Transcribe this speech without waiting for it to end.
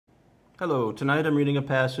Hello, tonight I'm reading a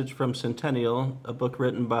passage from Centennial, a book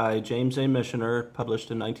written by James A. Michener,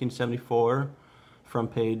 published in 1974, from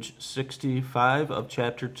page 65 of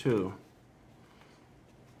chapter 2.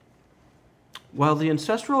 While the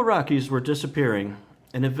ancestral Rockies were disappearing,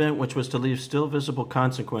 an event which was to leave still visible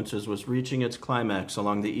consequences was reaching its climax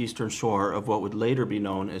along the eastern shore of what would later be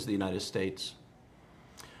known as the United States.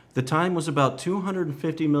 The time was about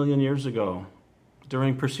 250 million years ago.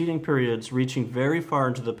 During preceding periods, reaching very far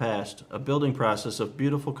into the past, a building process of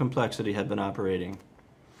beautiful complexity had been operating.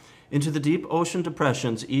 Into the deep ocean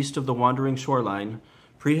depressions east of the wandering shoreline,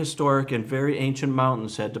 prehistoric and very ancient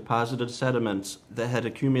mountains had deposited sediments that had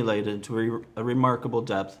accumulated to a remarkable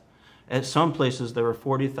depth. At some places, they were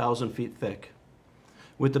 40,000 feet thick.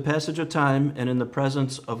 With the passage of time and in the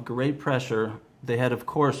presence of great pressure, they had of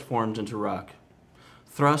course formed into rock.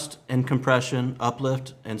 Thrust and compression,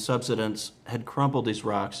 uplift and subsidence had crumpled these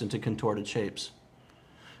rocks into contorted shapes.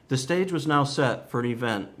 The stage was now set for an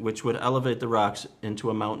event which would elevate the rocks into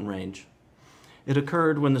a mountain range. It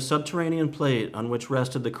occurred when the subterranean plate on which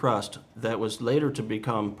rested the crust that was later to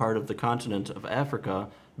become part of the continent of Africa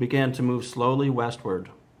began to move slowly westward.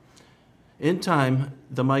 In time,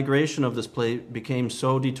 the migration of this plate became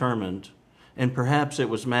so determined, and perhaps it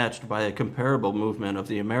was matched by a comparable movement of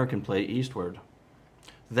the American plate eastward.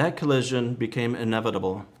 That collision became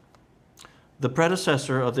inevitable. The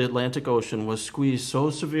predecessor of the Atlantic Ocean was squeezed so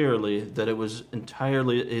severely that it was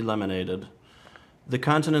entirely eliminated. The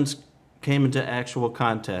continents came into actual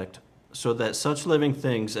contact so that such living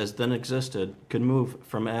things as then existed could move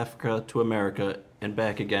from Africa to America and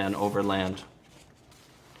back again over land.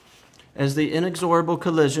 As the inexorable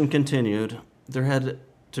collision continued, there had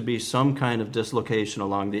to be some kind of dislocation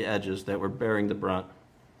along the edges that were bearing the brunt.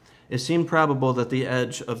 It seemed probable that the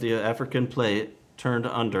edge of the African plate turned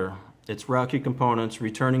under, its rocky components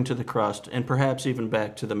returning to the crust and perhaps even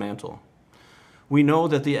back to the mantle. We know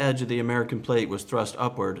that the edge of the American plate was thrust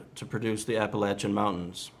upward to produce the Appalachian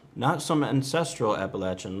Mountains, not some ancestral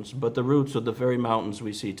Appalachians, but the roots of the very mountains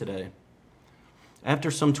we see today. After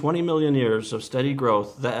some 20 million years of steady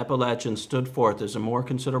growth, the Appalachians stood forth as a more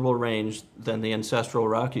considerable range than the ancestral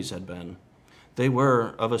Rockies had been. They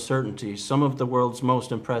were, of a certainty, some of the world's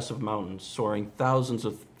most impressive mountains, soaring thousands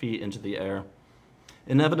of feet into the air.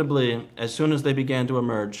 Inevitably, as soon as they began to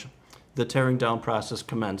emerge, the tearing down process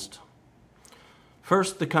commenced.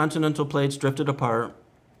 First, the continental plates drifted apart,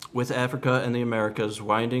 with Africa and the Americas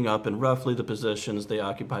winding up in roughly the positions they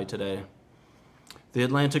occupy today. The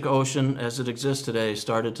Atlantic Ocean, as it exists today,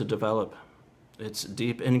 started to develop, its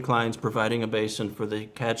deep inclines providing a basin for the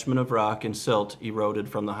catchment of rock and silt eroded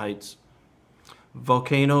from the heights.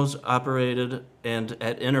 Volcanoes operated, and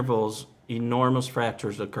at intervals, enormous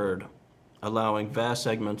fractures occurred, allowing vast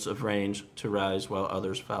segments of range to rise while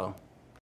others fell.